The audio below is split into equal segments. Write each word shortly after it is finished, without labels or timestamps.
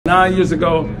9 years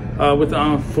ago, with the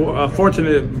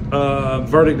unfortunate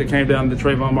verdict that came down in the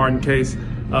Trayvon Martin case,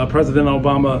 President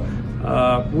Obama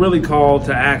really called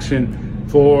to action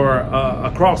for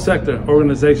cross-sector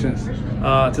organizations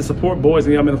to support boys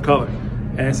and young men of color.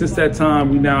 And since that time,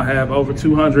 we now have over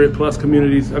 200 plus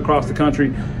communities across the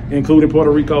country, including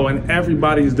Puerto Rico, and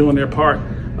everybody is doing their part.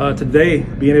 Today,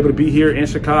 being able to be here in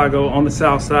Chicago, on the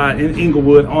South Side, in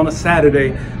Inglewood, on a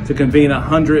Saturday, to convene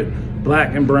 100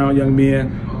 Black and brown young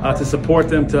men, to support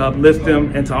them, to uplift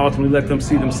them, and to ultimately let them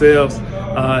see themselves,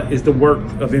 is the work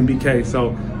of MBK.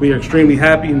 So we are extremely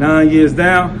happy. 9 years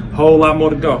down, whole lot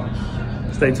more to go.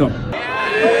 Stay tuned.